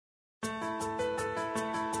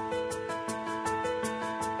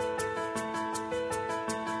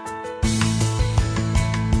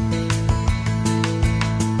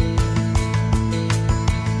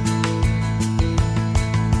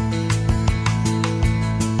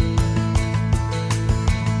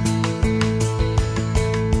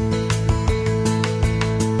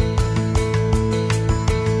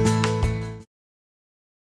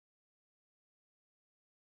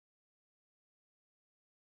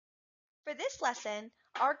For this lesson,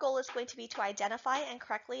 our goal is going to be to identify and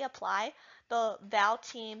correctly apply the vowel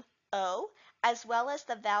team O as well as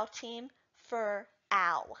the vowel team for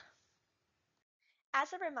ow.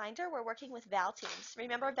 As a reminder, we're working with vowel teams.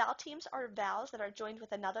 Remember, vowel teams are vowels that are joined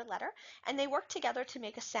with another letter, and they work together to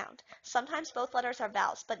make a sound. Sometimes both letters are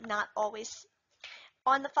vowels, but not always.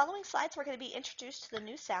 On the following slides, we're going to be introduced to the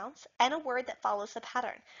new sounds and a word that follows the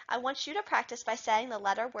pattern. I want you to practice by saying the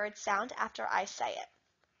letter, word, sound after I say it.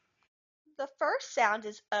 The first sound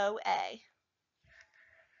is O-A.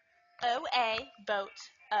 O-A, boat,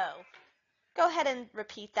 O. Go ahead and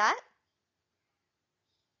repeat that.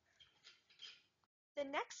 The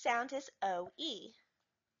next sound is O-E.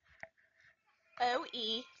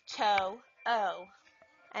 O-E, toe, O.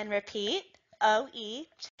 And repeat, O-E,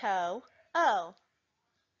 toe, O.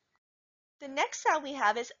 The next sound we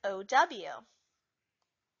have is O-W.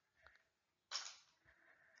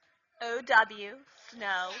 O-W,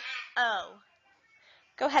 snow, O.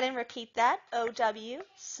 Go ahead and repeat that, O-W,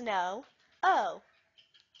 snow, O.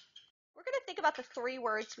 We're going to think about the three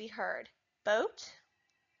words we heard. Boat,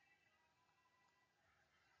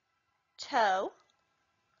 toe,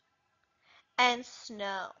 and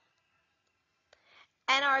snow.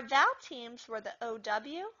 And our vowel teams were the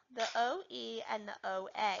O-W, the O-E, and the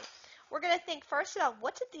O-A. We're going to think first about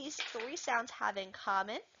what did these three sounds have in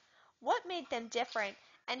common, what made them different,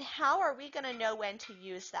 and how are we going to know when to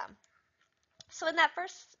use them. So in that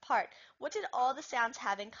first part, what did all the sounds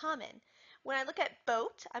have in common? When I look at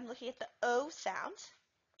boat, I'm looking at the O sound.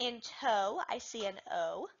 In toe, I see an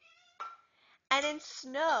O. And in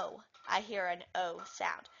snow, I hear an O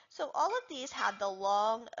sound. So all of these have the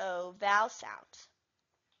long O vowel sound.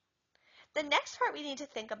 The next part we need to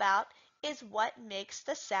think about is what makes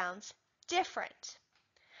the sounds different.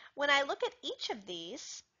 When I look at each of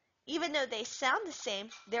these, even though they sound the same,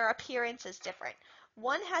 their appearance is different.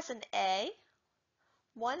 One has an A,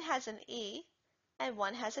 one has an E, and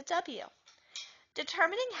one has a W.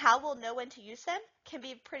 Determining how we'll know when to use them can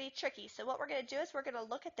be pretty tricky. So what we're going to do is we're going to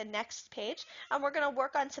look at the next page and we're going to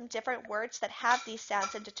work on some different words that have these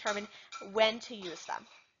sounds and determine when to use them.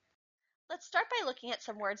 Let's start by looking at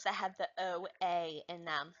some words that have the O-A in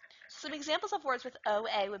them. Some examples of words with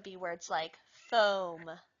O-A would be words like foam,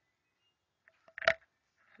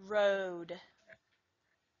 road,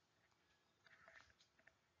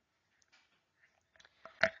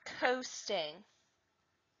 coasting,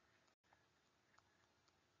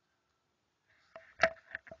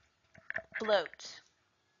 bloat.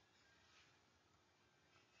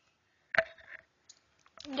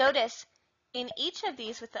 Notice in each of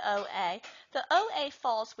these with the O-A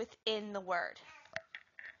falls within the word.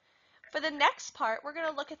 For the next part, we're going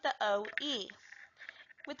to look at the O-E.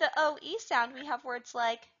 With the O-E sound, we have words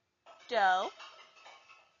like doe,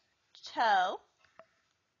 toe,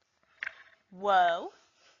 woe,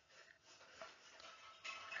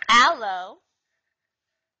 aloe,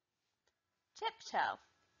 tiptoe.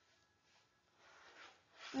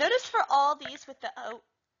 Notice for all these with the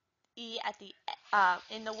O-E at the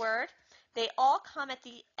in the word, they all come at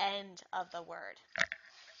the end of the word.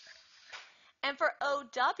 And for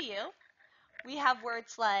O-W, we have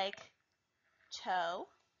words like tow,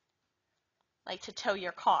 like to tow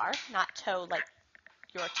your car, not tow like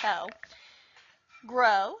your toe,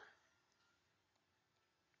 grow.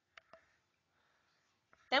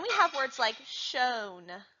 Then we have words like shown.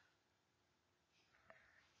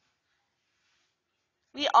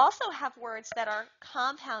 We also have words that are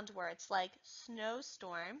compound words like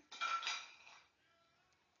snowstorm,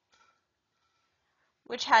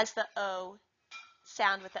 which has the O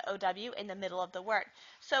sound with the O-W in the middle of the word.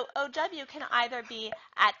 So O-W can either be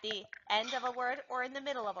at the end of a word or in the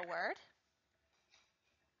middle of a word.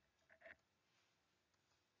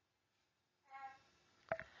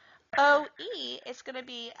 O-E is going to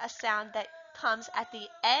be a sound that comes at the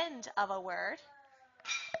end of a word.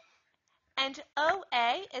 And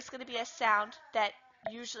O-A is going to be a sound that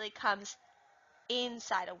usually comes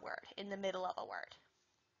inside a word, in the middle of a word.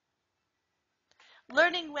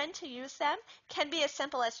 Learning when to use them can be as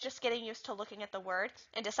simple as just getting used to looking at the word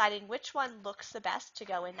and deciding which one looks the best to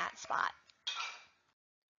go in that spot.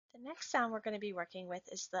 The next sound we're going to be working with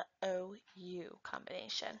is the O-U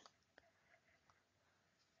combination.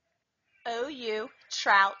 O-U,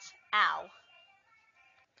 trout, ow.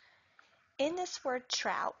 In this word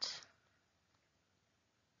trout,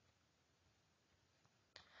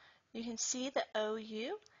 you can see the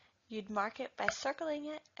O-U. You'd mark it by circling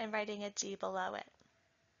it and writing a D below it.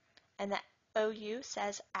 And the O-U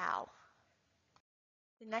says ow.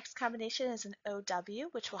 The next combination is an O-W,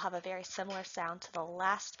 which will have a very similar sound to the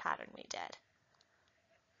last pattern we did.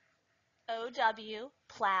 O-W,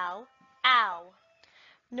 plow, Ow.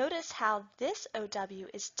 Notice how this OW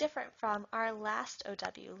is different from our last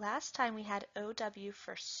OW. Last time we had OW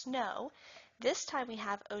for snow. This time we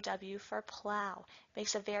have OW for plow.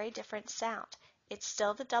 Makes a very different sound. It's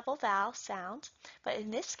still the double vowel sound, but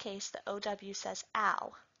in this case the OW says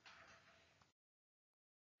ow.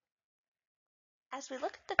 As we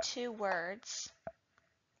look at the two words,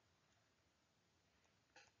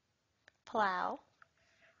 plow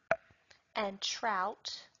and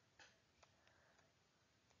trout,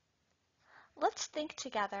 let's think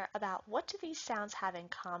together about what do these sounds have in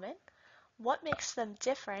common, what makes them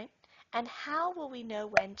different, and how will we know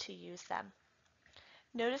when to use them.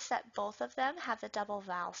 Notice that both of them have the double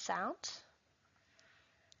vowel sound,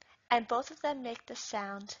 and both of them make the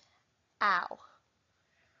sound ow.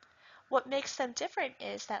 What makes them different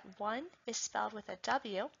is that one is spelled with a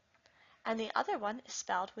W and the other one is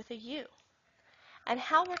spelled with a U. And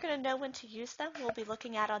how we're going to know when to use them we'll be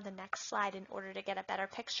looking at on the next slide in order to get a better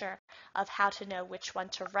picture of how to know which one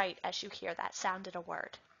to write as you hear that sound in a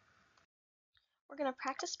word. We're going to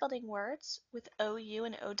practice building words with OU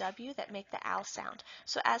and OW that make the ow sound.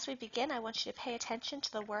 So as we begin, I want you to pay attention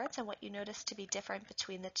to the words and what you notice to be different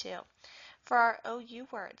between the two. For our OU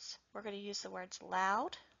words, we're going to use the words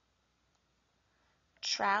loud,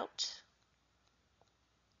 trout,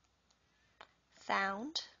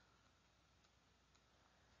 found,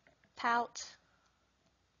 pout,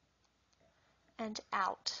 and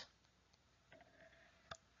out.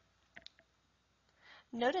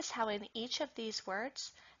 Notice how in each of these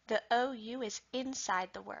words, the OU is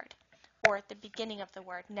inside the word, or at the beginning of the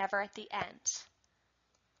word, never at the end.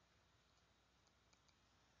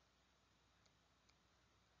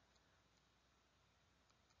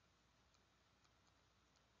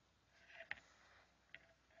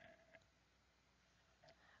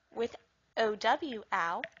 With OW,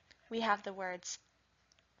 ow, we have the words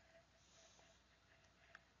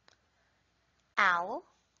owl,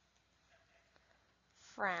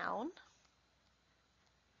 frown,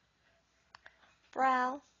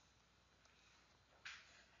 brow,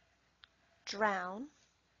 drown,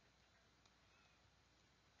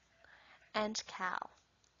 and cow.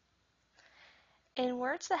 In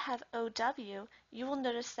words that have OW, you will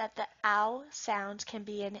notice that the ow sound can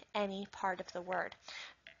be in any part of the word.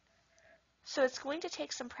 So it's going to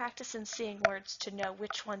take some practice in seeing words to know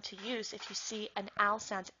which one to use if you see an ow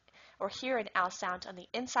sound or hear an ow sound on the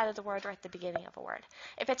inside of the word or at the beginning of a word.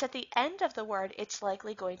 If it's at the end of the word, it's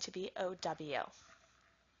likely going to be OW.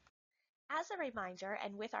 As a reminder,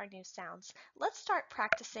 and with our new sounds, let's start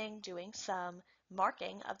practicing doing some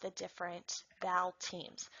marking of the different vowel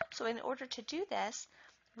teams. So in order to do this,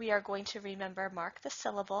 we are going to remember mark the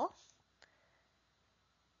syllable,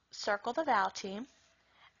 circle the vowel team,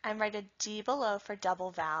 and write a D below for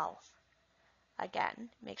double vowel. Again,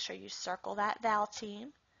 make sure you circle that vowel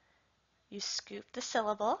team, you scoop the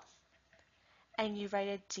syllable, and you write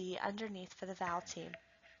a D underneath for the vowel team.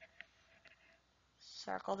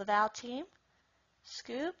 Circle the vowel team,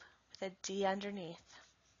 scoop with a D underneath.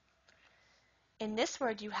 In this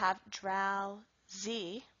word you have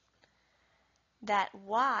drowsy. That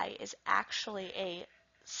Y is actually a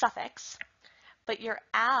suffix, but your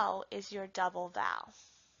ow is your double vowel.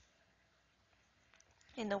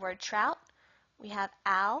 In the word trout, we have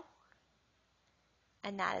ow,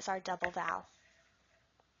 and that is our double vowel.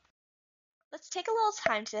 Let's take a little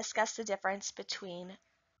time to discuss the difference between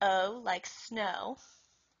O like snow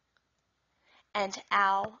and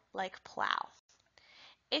ow like plow.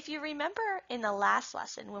 If you remember in the last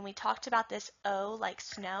lesson when we talked about this O like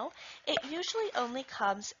snow, it usually only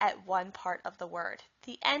comes at one part of the word,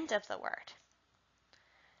 the end of the word.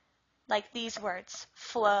 Like these words,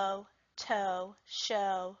 flow, tow,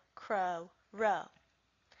 show, crow, row.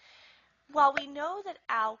 While we know that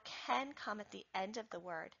ow can come at the end of the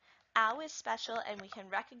word, ow is special and we can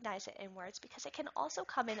recognize it in words because it can also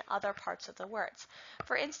come in other parts of the words.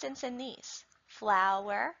 For instance, in these,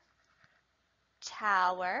 flower,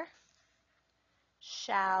 tower,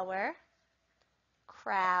 shower,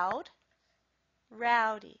 crowd,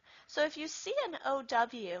 rowdy. So if you see an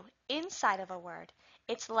OW inside of a word,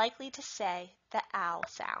 it's likely to say the ow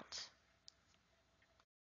sound.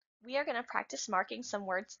 We are going to practice marking some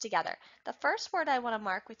words together. The first word I want to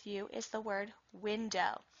mark with you is the word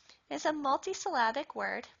window. It's a multisyllabic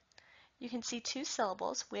word. You can see two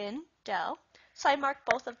syllables, window, so I mark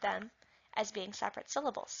both of them as being separate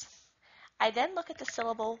syllables. I then look at the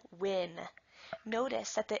syllable win.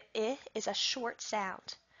 Notice that the I is a short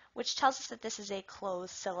sound, which tells us that this is a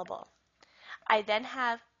closed syllable. I then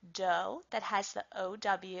have dough that has the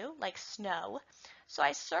OW, like snow, so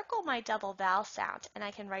I circle my double vowel sound and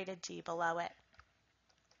I can write a D below it.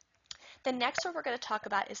 The next word we're going to talk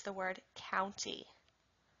about is the word county.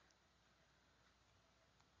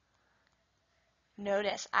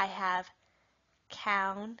 Notice I have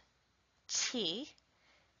county.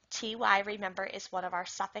 Ty, remember, is one of our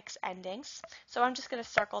suffix endings, so I'm just going to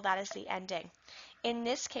circle that as the ending. In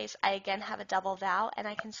this case, I again have a double vowel, and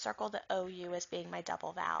I can circle the OU as being my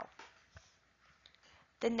double vowel.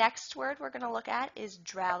 The next word we're going to look at is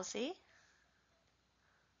drowsy.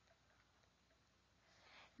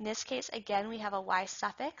 In this case, again, we have a Y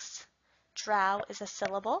suffix. Drow is a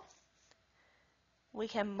syllable. We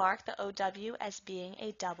can mark the OW as being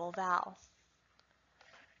a double vowel.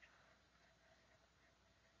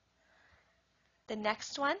 The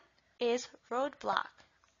next one is roadblock.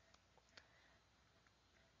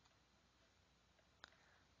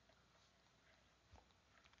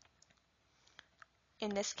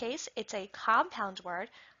 In this case, it's a compound word.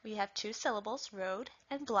 We have two syllables, road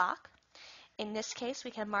and block. In this case,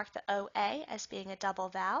 we can mark the OA as being a double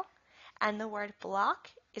vowel, and the word block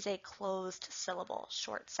is a closed syllable,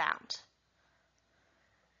 short sound.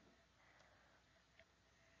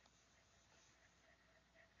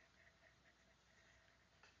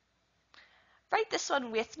 Write this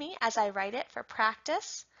one with me as I write it for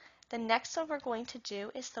practice. The next one we're going to do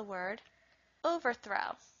is the word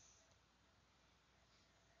overthrow.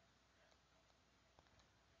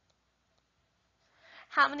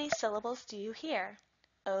 How many syllables do you hear?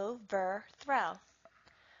 Overthrow.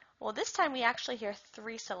 Well, this time we actually hear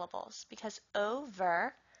three syllables because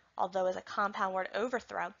over, although is a compound word,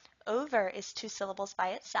 overthrow, over is two syllables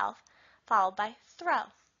by itself, followed by throw.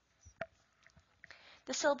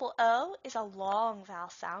 The syllable O is a long vowel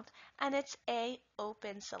sound, and it's a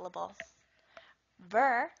open syllable.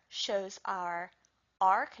 Ver shows our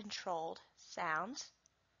R-controlled sound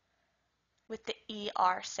with the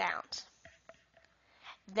ER sound.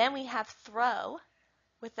 Then we have throw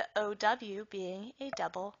with the OW being a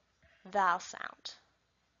double vowel sound.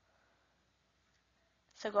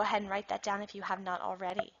 So go ahead and write that down if you have not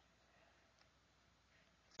already.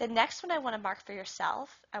 The next one I want to mark for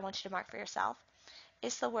yourself,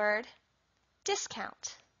 is the word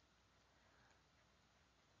discount.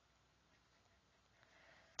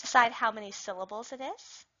 Decide how many syllables it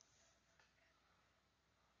is.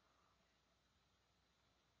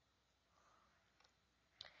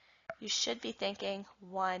 You should be thinking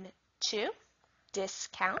 1, 2,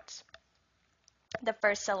 discount. The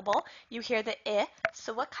first syllable, you hear the I,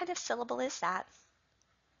 so what kind of syllable is that?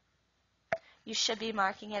 You should be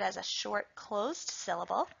marking it as a short closed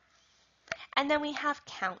syllable. And then we have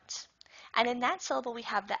count. And in that syllable we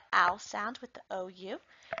have the ow sound with the OU.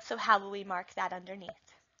 So how will we mark that underneath?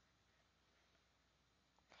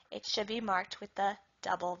 It should be marked with the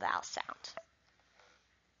double vowel sound.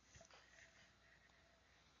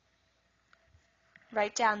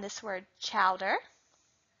 Write down this word chowder.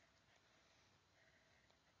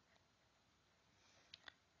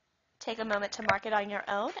 Take a moment to mark it on your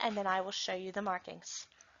own, and then I will show you the markings.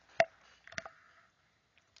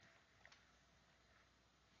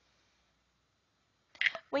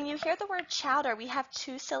 When you hear the word chowder, we have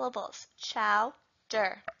two syllables,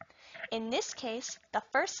 chowder. In this case, the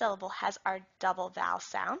first syllable has our double vowel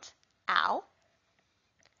sound, ow,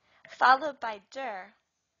 followed by der,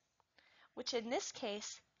 which in this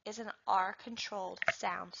case is an R-controlled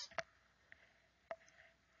sound.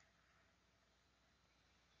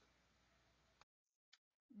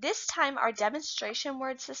 This time our demonstration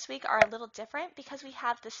words this week are a little different because we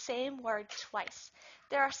have the same word twice.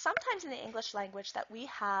 There are sometimes in the English language that we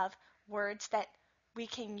have words that we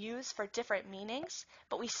can use for different meanings,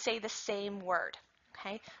 but we say the same word.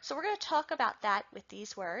 Okay, so we're going to talk about that with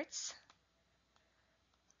these words.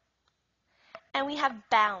 And we have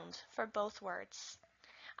bound for both words.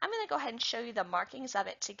 I'm going to go ahead and show you the markings of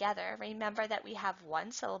it together. Remember that we have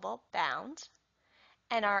one syllable, bound,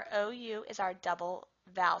 and our OU is our double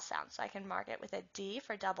vowel sound. So I can mark it with a D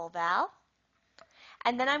for double vowel.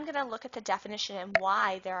 And then I'm going to look at the definition and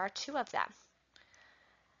why there are two of them.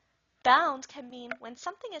 Bound can mean when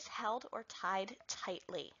something is held or tied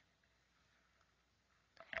tightly.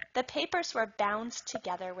 The papers were bound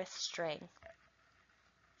together with string.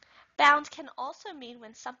 Bound can also mean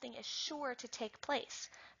when something is sure to take place.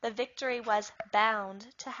 The victory was bound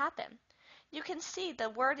to happen. You can see the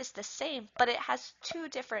word is the same, but it has two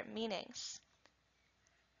different meanings.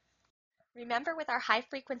 Remember, with our high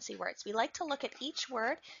frequency words, we like to look at each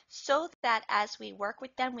word so that as we work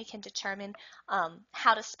with them, we can determine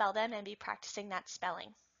how to spell them and be practicing that spelling.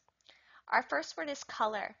 Our first word is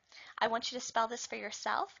color. I want you to spell this for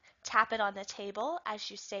yourself. Tap it on the table as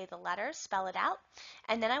you say the letters, spell it out,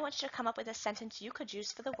 and then I want you to come up with a sentence you could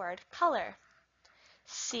use for the word color.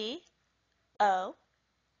 O,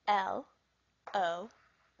 L, O,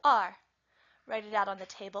 R. Write it out on the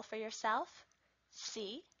table for yourself.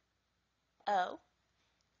 C, O,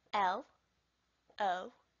 L,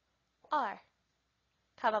 O, R.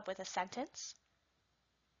 Come up with a sentence.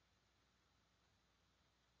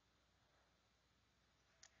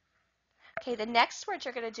 Okay, the next word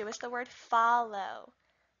you're going to do is the word follow.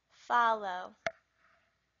 Follow.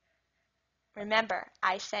 Remember,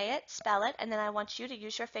 I say it, spell it, and then I want you to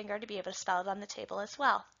use your finger to be able to spell it on the table as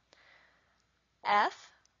well.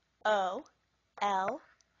 F, O, L,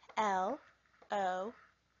 L, O,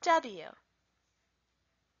 W.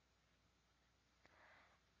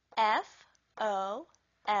 F, O,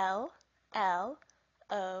 L, L,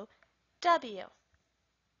 O, W.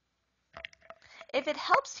 If it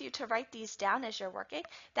helps you to write these down as you're working,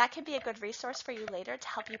 that can be a good resource for you later to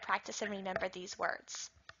help you practice and remember these words.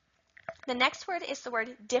 The next word is the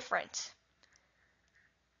word different.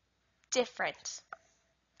 Different.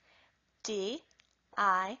 D,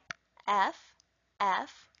 I, F,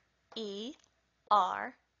 F, E,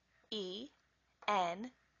 R, E,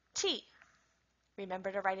 N, T.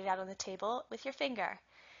 Remember to write it out on the table with your finger.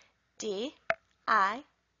 D, I,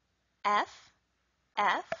 F,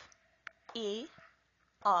 F, E,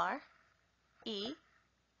 R, E,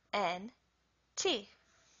 N, T.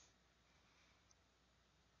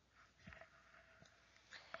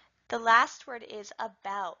 The last word is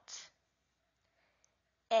about.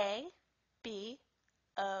 A, B,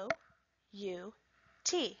 O, U,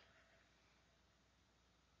 T.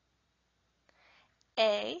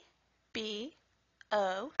 A, B,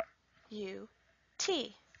 O, U,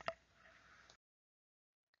 T.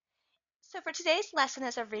 So for today's lesson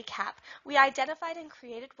as a recap, we identified and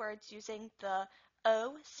created words using the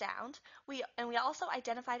O sound. We also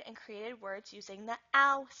identified and created words using the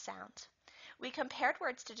OW sound. We compared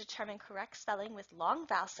words to determine correct spelling with long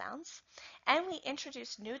vowel sounds, and we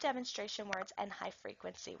introduced new demonstration words and high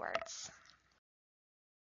frequency words.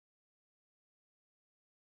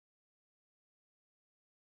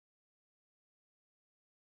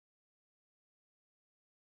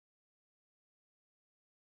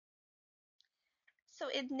 So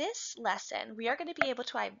in this lesson, we are going to be able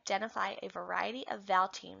to identify a variety of vowel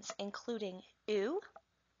teams, including oo,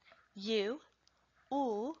 u,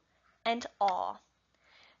 oo, and aw.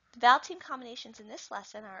 The vowel team combinations in this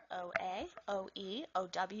lesson are OA, OE,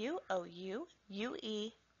 OW, OU,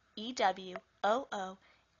 UE, EW, OO,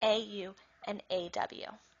 AU, and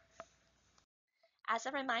AW. As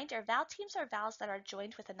a reminder, vowel teams are vowels that are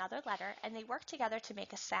joined with another letter and they work together to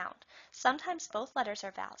make a sound. Sometimes both letters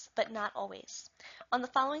are vowels, but not always. On the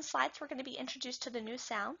following slides, we're going to be introduced to the new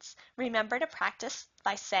sounds. Remember to practice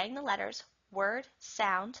by saying the letters word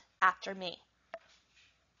sound after me.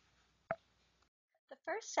 The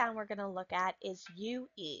first sound we're going to look at is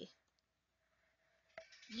UE.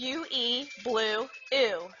 UE, blue,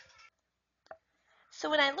 oo. So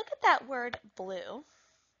when I look at that word blue,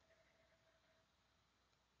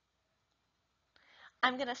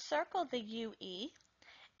 I'm going to circle the UE,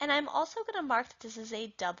 and I'm also going to mark that this is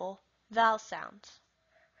a double vowel sound.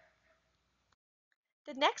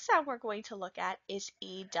 The next sound we're going to look at is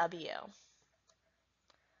EW.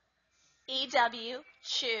 EW,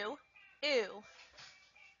 chew, oo.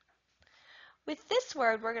 With this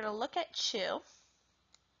word, we're going to look at chew.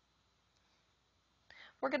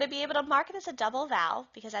 We're going to be able to mark it as a double vowel,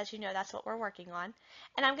 because as you know, that's what we're working on.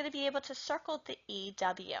 And I'm going to be able to circle the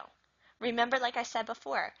EW. Remember, like I said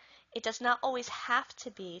before, it does not always have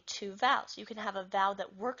to be two vowels. You can have a vowel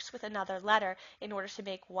that works with another letter in order to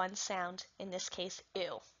make one sound, in this case,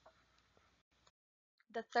 oo.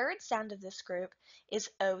 The third sound of this group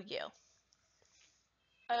is OU.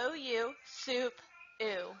 OU, soup,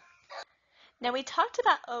 oo. Now we talked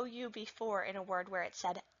about OU before in a word where it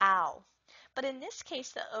said ow, but in this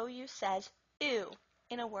case the OU says oo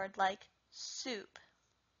in a word like soup.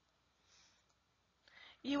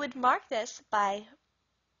 You would mark this by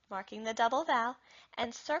marking the double vowel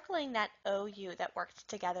and circling that OU that worked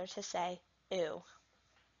together to say oo.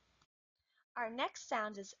 Our next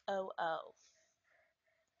sound is OO.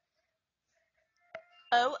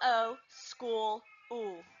 OO, school,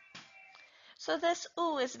 oo. So this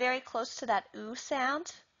oo is very close to that oo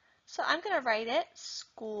sound. So I'm going to write it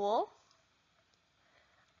school.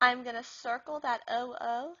 I'm going to circle that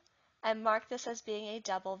OO and mark this as being a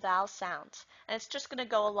double vowel sound. And it's just going to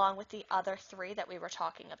go along with the other three that we were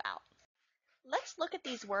talking about. Let's look at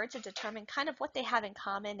these words and determine kind of what they have in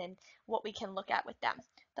common and what we can look at with them.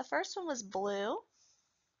 The first one was blue,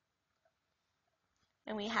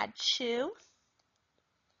 and we had chew,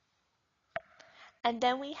 and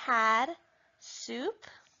then we had soup,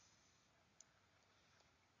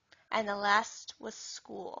 and the last was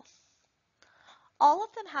school. All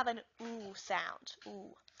of them have an oo sound,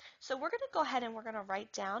 oo. So we're going to go ahead and we're going to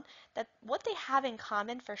write down that what they have in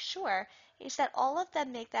common for sure is that all of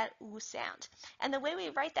them make that oo sound. And the way we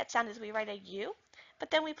write that sound is we write a U, but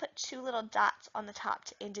then we put two little dots on the top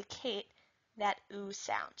to indicate that oo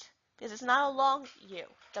sound. Because it's not a long U.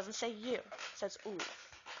 It doesn't say U. It says oo.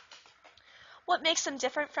 What makes them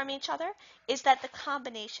different from each other is that the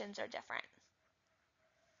combinations are different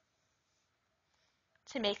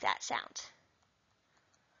to make that sound.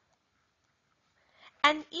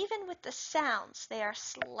 And even with the sounds, they are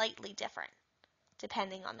slightly different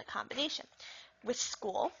depending on the combination. With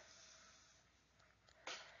school,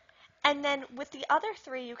 and then with the other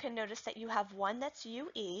three, you can notice that you have one that's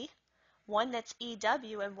UE, one that's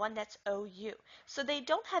EW, and one that's OU. So they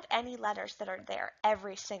don't have any letters that are there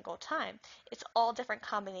every single time. It's all different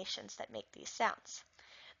combinations that make these sounds.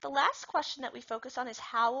 The last question that we focus on is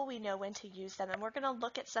how will we know when to use them, and we're going to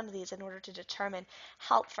look at some of these in order to determine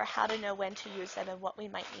help for how to know when to use them and what we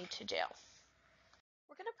might need to do.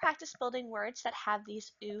 We're going to practice building words that have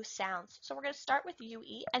these oo sounds. So we're going to start with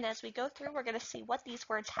UE, and as we go through, we're going to see what these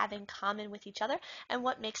words have in common with each other and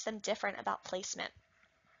what makes them different about placement.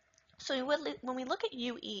 So when we look at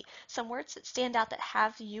UE, some words that stand out that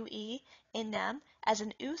have UE in them as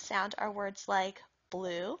an oo sound are words like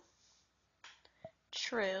blue,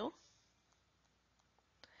 true,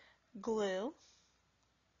 glue,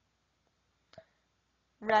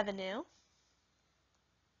 revenue.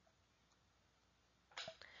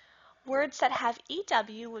 Words that have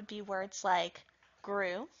EW would be words like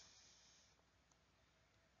grew,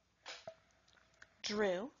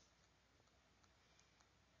 drew,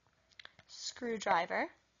 screwdriver,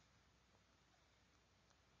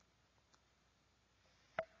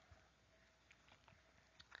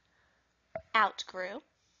 outgrew.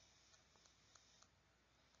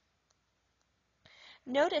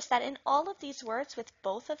 Notice that in all of these words with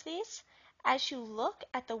both of these, as you look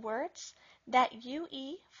at the words, that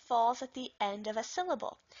UE falls at the end of a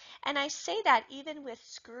syllable. And I say that even with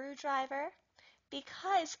screwdriver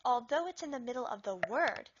because although it's in the middle of the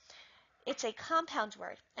word, it's a compound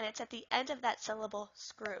word and it's at the end of that syllable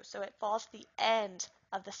screw. So it falls at the end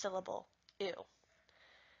of the syllable ew.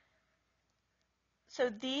 So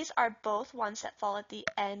these are both ones that fall at the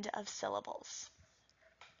end of syllables.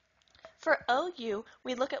 For OU,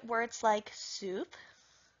 we look at words like soup,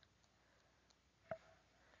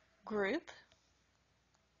 group,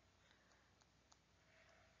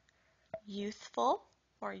 youthful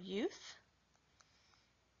or youth,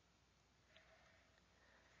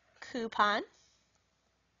 coupon.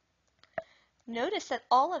 Notice that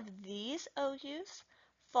all of these OUs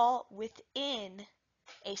fall within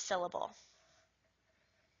a syllable.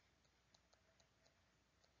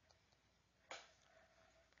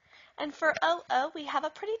 And for OO, we have a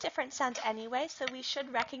pretty different sound anyway, so we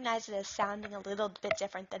should recognize it as sounding a little bit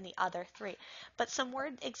different than the other three. But some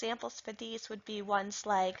word examples for these would be ones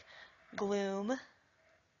like gloom,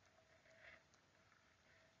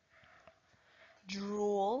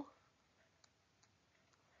 drool,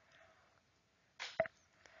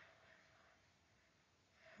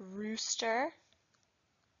 rooster,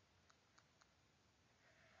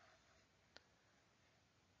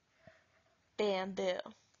 bamboo.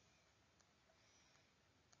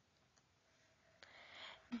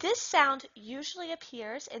 This sound usually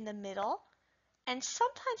appears in the middle and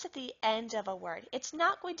sometimes at the end of a word. It's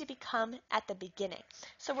not going to become at the beginning.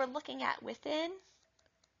 So we're looking at within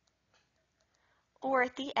or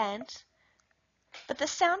at the end, but the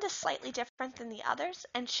sound is slightly different than the others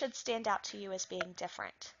and should stand out to you as being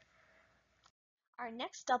different. Our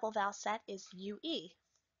next double vowel set is UE.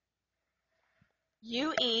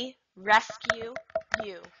 UE, rescue,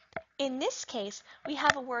 you. In this case, we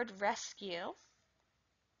have a word rescue,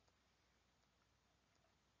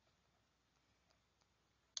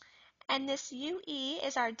 and this UE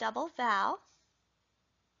is our double vowel.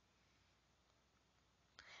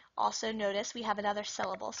 Also notice we have another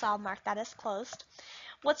syllable, so I'll mark that as closed.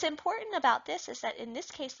 What's important about this is that in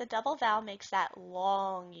this case, the double vowel makes that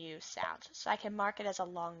long U sound, so I can mark it as a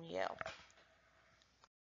long U.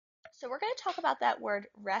 So we're going to talk about that word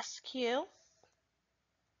rescue.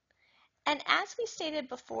 And as we stated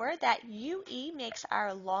before, that UE makes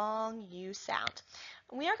our long U sound.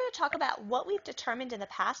 We are going to talk about what we've determined in the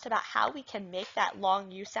past about how we can make that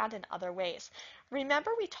long U sound in other ways.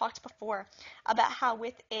 Remember we talked before about how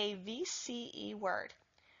with a VCE word,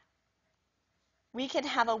 we can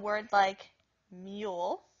have a word like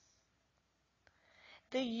mule.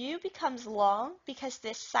 The U becomes long because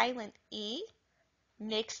this silent E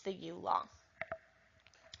makes the U long.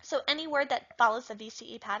 So any word that follows the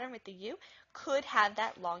VCE pattern with the U could have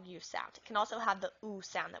that long U sound. It can also have the oo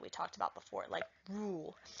sound that we talked about before, like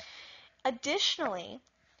rule. Additionally,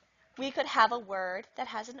 we could have a word that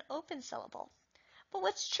has an open syllable. But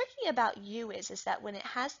what's tricky about U is that when it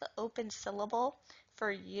has the open syllable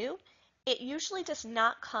for U, it usually does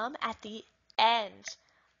not come at the end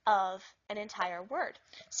of an entire word.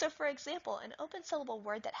 So for example, an open syllable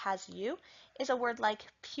word that has U is a word like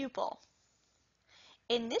pupil.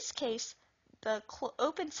 In this case, the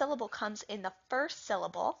open syllable comes in the first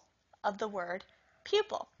syllable of the word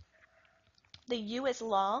pupil. The U is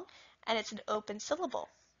long and it's an open syllable,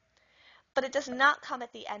 but it does not come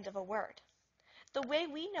at the end of a word. The way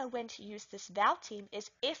we know when to use this vowel team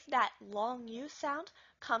is if that long U sound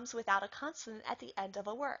comes without a consonant at the end of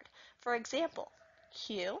a word. For example,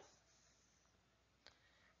 Q,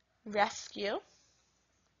 rescue,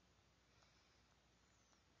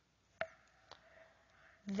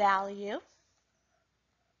 value,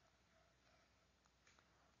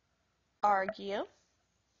 argue,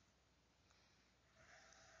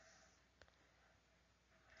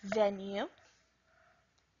 venue,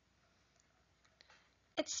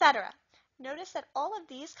 etc. Notice that all of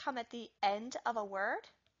these come at the end of a word,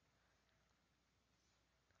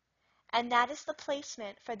 and that is the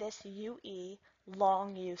placement for this UE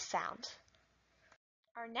long U sound.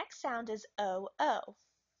 Our next sound is O-O.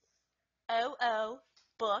 O-O,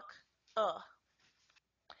 book,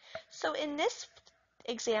 So in this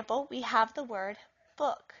example, we have the word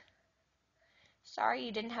book. Sorry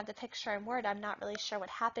you didn't have the picture in Word. I'm not really sure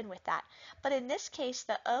what happened with that. But in this case,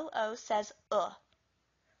 the O-O says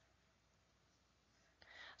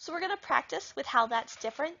So we're going to practice with how that's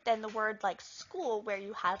different than the word like school where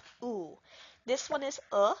you have oo. This one is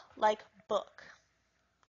like book.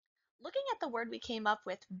 Looking at the word we came up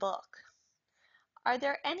with, book, are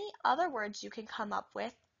there any other words you can come up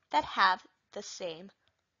with that have the same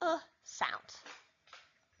sound?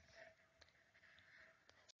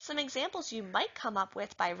 Some examples you might come up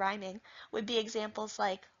with by rhyming would be examples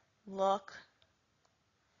like look,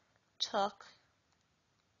 took,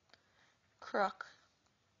 crook,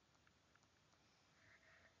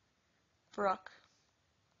 brook.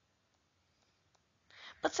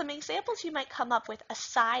 But some examples you might come up with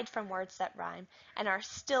aside from words that rhyme and are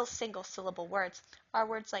still single syllable words are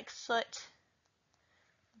words like soot,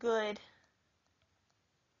 good,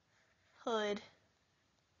 hood,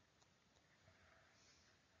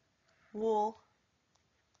 wool,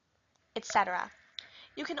 etc.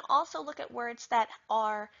 You can also look at words that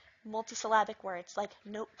are multisyllabic words like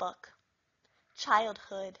notebook,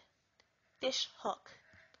 childhood, fish hook,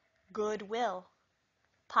 goodwill,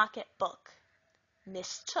 pocketbook,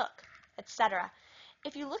 mistook, etc.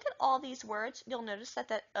 If you look at all these words, you'll notice that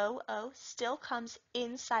the OO still comes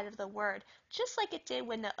inside of the word, just like it did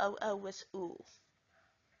when the OO was oo.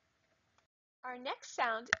 Our next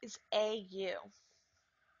sound is AU.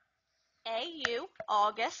 AU,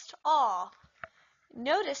 August, aw.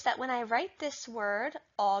 Notice that when I write this word,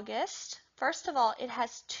 August, first of all, it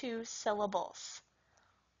has two syllables.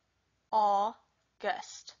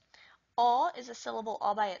 August. Aw is a syllable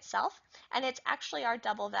all by itself, and it's actually our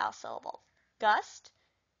double vowel syllable. Gust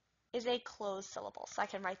is a closed syllable, so I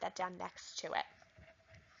can write that down next to it.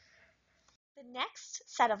 The next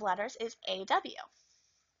set of letters is AW.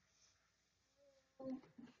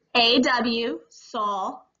 AW,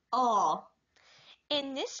 saw, aw.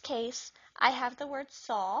 In this case, I have the word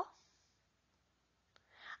saw.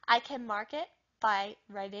 I can mark it by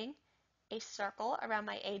writing a circle around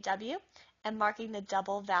my AW and marking the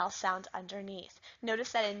double vowel sound underneath.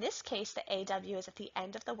 Notice that in this case, the AW is at the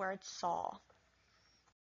end of the word saw.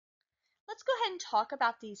 Let's go ahead and talk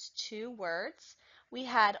about these two words. We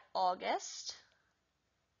had August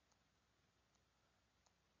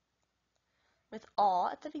with aw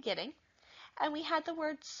at the beginning, and we had the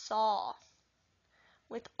word saw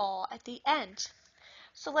with aw at the end.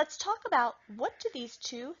 So let's talk about what do these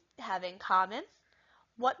two have in common,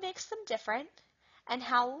 what makes them different, and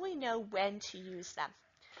how will we know when to use them?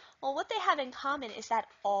 Well, what they have in common is that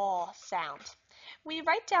aw sound. When you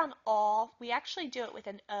write down aw, we actually do it with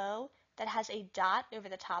an O that has a dot over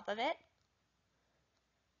the top of it.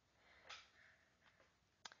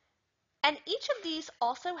 And each of these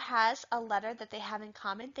also has a letter that they have in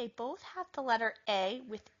common. They both have the letter A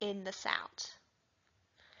within the sound.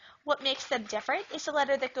 What makes them different is the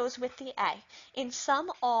letter that goes with the A. In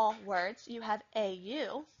some all words, you have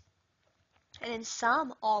AU, and in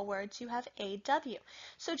some all words, you have AW.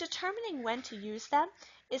 So determining when to use them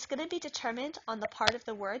is going to be determined on the part of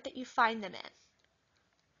the word that you find them in.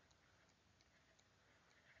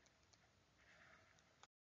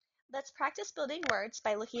 Let's practice building words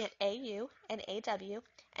by looking at AU and AW,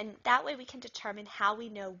 and that way we can determine how we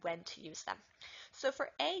know when to use them. So for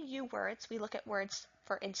AU words, we look at words,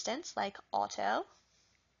 for instance, like auto,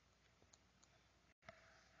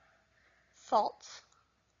 fault,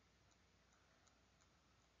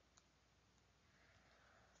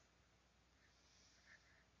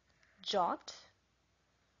 jaunt,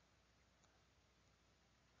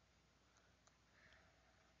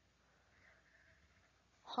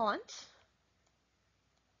 haunt,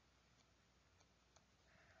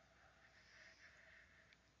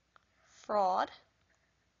 fraud,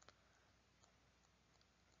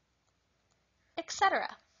 etc.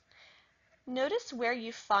 Notice where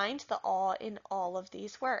you find the aw in all of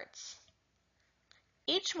these words.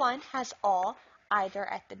 Each one has aw either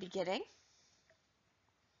at the beginning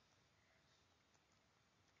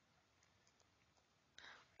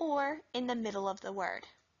or in the middle of the word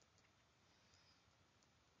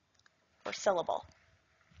or syllable.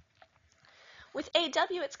 With AW,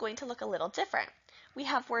 it's going to look a little different. We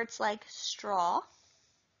have words like straw,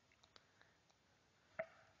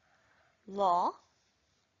 law,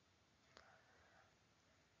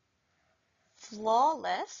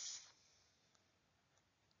 flawless,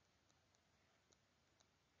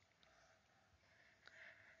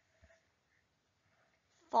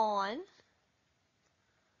 fawn,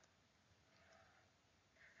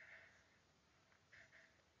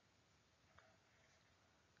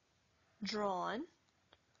 drawn,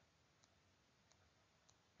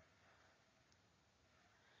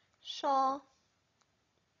 shawl,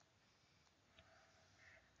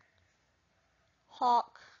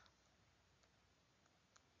 hawk,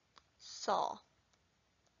 saw.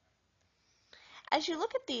 As you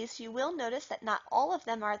look at these, you will notice that not all of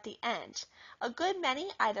them are at the end. A good many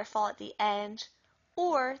either fall at the end,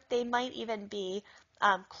 or they might even be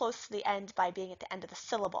close to the end by being at the end of the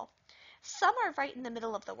syllable. Some are right in the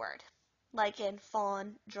middle of the word, like in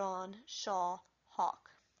fawn, drawn, shaw, hawk.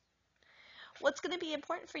 What's going to be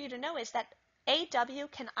important for you to know is that AW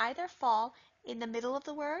can either fall in the middle of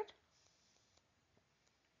the word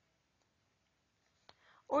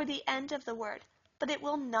or the end of the word, but it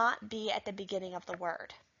will not be at the beginning of the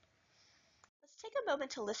word. Let's take a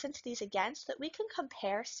moment to listen to these again so that we can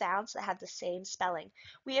compare sounds that have the same spelling.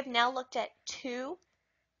 We have now looked at two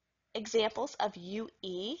examples of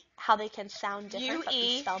UE, how they can sound different but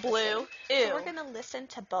be spelled the same. So we're going to listen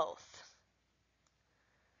to both.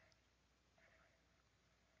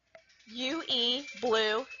 UE,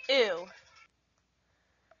 blue, ooh.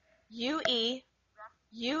 UE,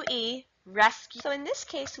 rescue. So in this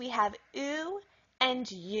case, we have ooh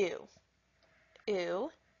and you.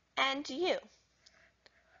 Ooh and you.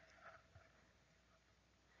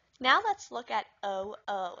 Now let's look at OO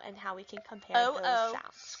and how we can compare those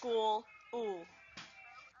sounds. School, ooh.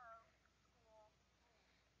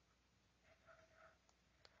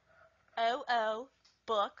 OO,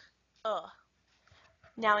 book,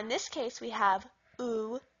 Now in this case we have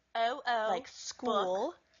ooh, like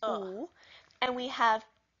school, book, ooh, and we have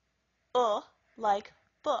like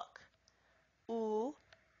book, ooh,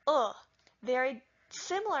 Very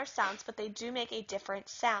similar sounds, but they do make a different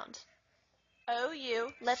sound.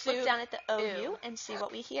 OU, let's look down at the OU and see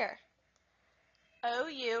what we hear.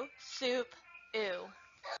 OU, soup, ooh.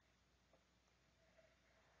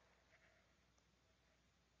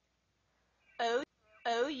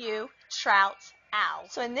 OU, trout, ow.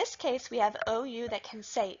 So in this case, we have OU that can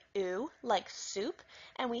say ooh, like soup,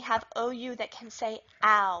 and we have OU that can say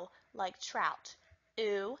ow, like trout.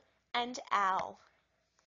 Ooh and ow.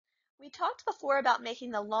 We talked before about making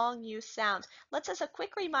the long U sound. Let's, as a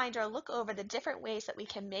quick reminder, look over the different ways that we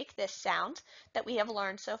can make this sound that we have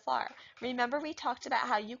learned so far. Remember, we talked about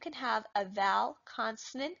how you can have a vowel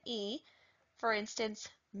consonant E, for instance,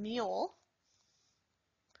 mule,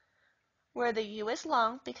 where the U is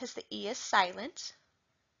long because the E is silent.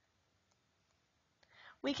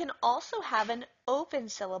 We can also have an open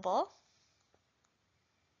syllable,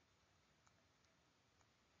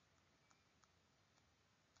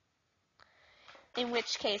 in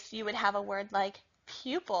which case you would have a word like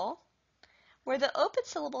pupil, where the open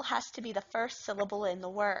syllable has to be the first syllable in the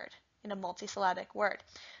word, in a multisyllabic word.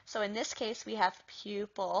 So in this case, we have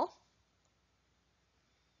pupil.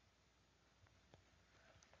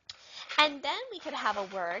 And then we could have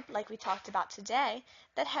a word, like we talked about today,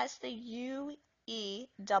 that has the UE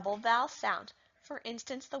double vowel sound. For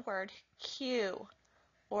instance, the word cue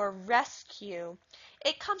or rescue.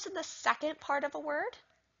 It comes in the second part of a word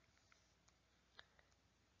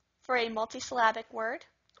for a multisyllabic word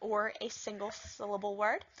or a single syllable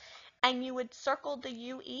word. And you would circle the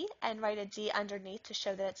UE and write a D underneath to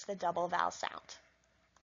show that it's the double vowel sound.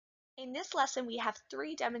 In this lesson, we have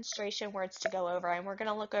 3 demonstration words to go over, and we're going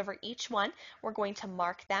to look over each one. We're going to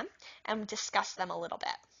mark them and discuss them a little bit.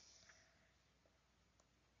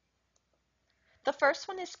 The first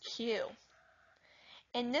one is Q.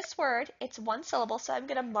 In this word, it's one syllable, so I'm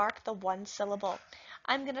going to mark the one syllable.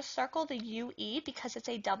 I'm going to circle the UE because it's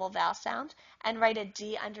a double vowel sound, and write a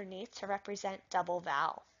D underneath to represent double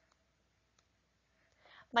vowel.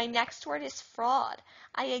 My next word is fraud.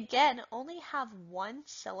 I again only have one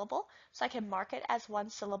syllable, so I can mark it as one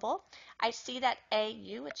syllable. I see that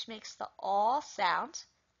AU, which makes the all sound,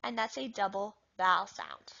 and that's a double vowel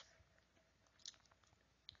sound.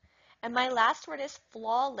 And my last word is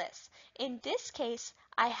flawless. In this case,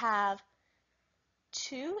 I have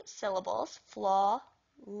 2 syllables,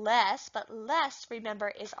 flawless, but less, remember,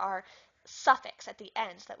 is our suffix at the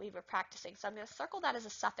end that we were practicing. So I'm going to circle that as a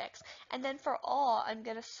suffix. And then for all, I'm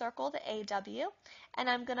going to circle the AW, and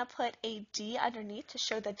I'm going to put a D underneath to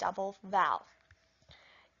show the double vowel.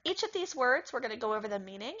 Each of these words, we're going to go over the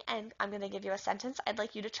meaning, and I'm going to give you a sentence. I'd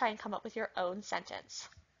like you to try and come up with your own sentence.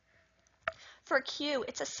 For cue,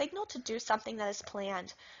 it's a signal to do something that is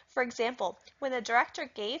planned. For example, when the director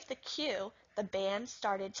gave the cue, the band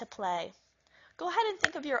started to play. Go ahead and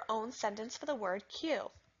think of your own sentence for the word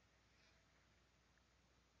cue.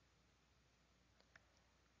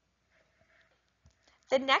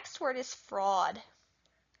 The next word is fraud.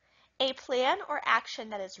 A plan or action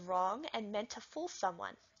that is wrong and meant to fool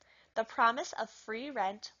someone. The promise of free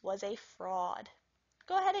rent was a fraud.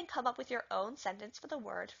 Go ahead and come up with your own sentence for the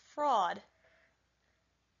word fraud.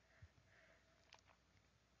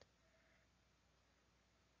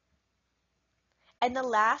 And the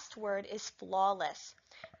last word is flawless.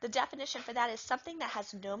 The definition for that is something that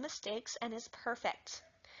has no mistakes and is perfect.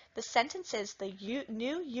 The sentence is the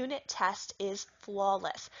new unit test is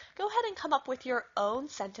flawless. Go ahead and come up with your own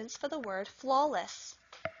sentence for the word flawless.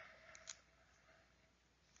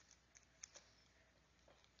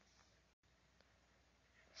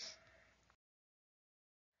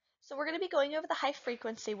 So we're going to be going over the high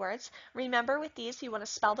frequency words. Remember, with these, you want to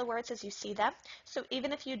spell the words as you see them. So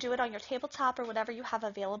even if you do it on your tabletop or whatever you have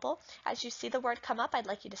available, as you see the word come up, I'd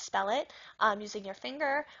like you to spell it using your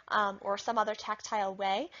finger or some other tactile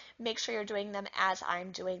way. Make sure you're doing them as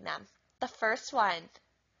I'm doing them. The first one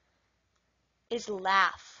is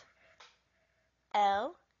laugh. L-A-U-G-H.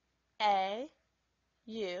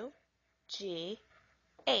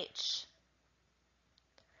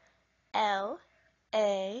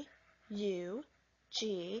 L-A-U-G-H.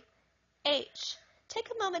 Take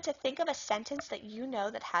a moment to think of a sentence that you know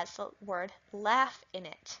that has the word laugh in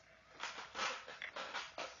it.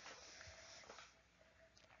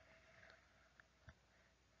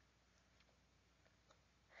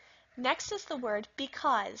 Next is the word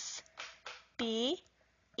because. B-E-C-A-U-S-E.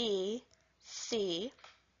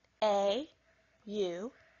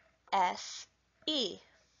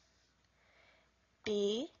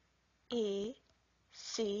 B-E-C-A-U-S-E.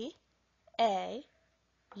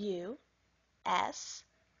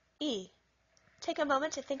 Take a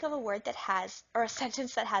moment to think of a word that has, or a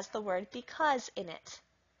sentence that has the word because in it.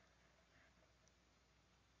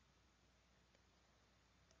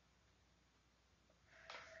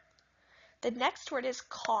 The next word is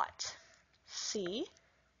caught. C-A-U-G-H-T.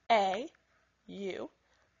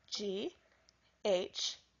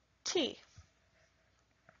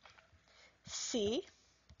 C-A-U-G-H-T.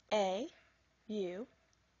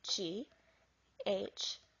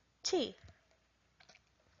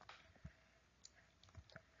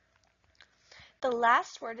 The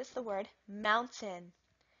last word is the word mountain.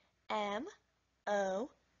 M-O-U-N-T-A-I-N.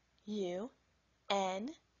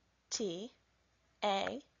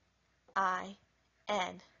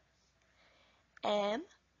 M-O-U-N-T-A-I-N.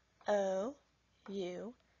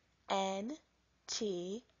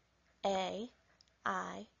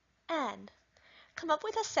 Come up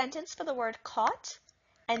with a sentence for the word caught,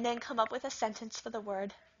 and then come up with a sentence for the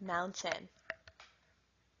word mountain.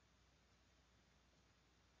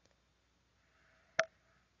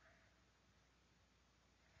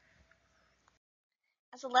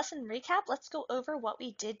 As a lesson recap, let's go over what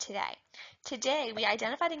we did today. Today, we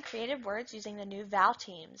identified and created words using the new vowel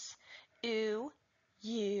teams. Oo,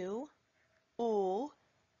 U, oo,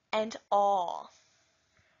 and all.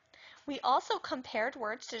 We also compared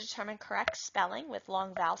words to determine correct spelling with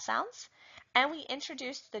long vowel sounds, and we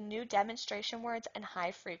introduced the new demonstration words and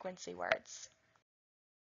high frequency words.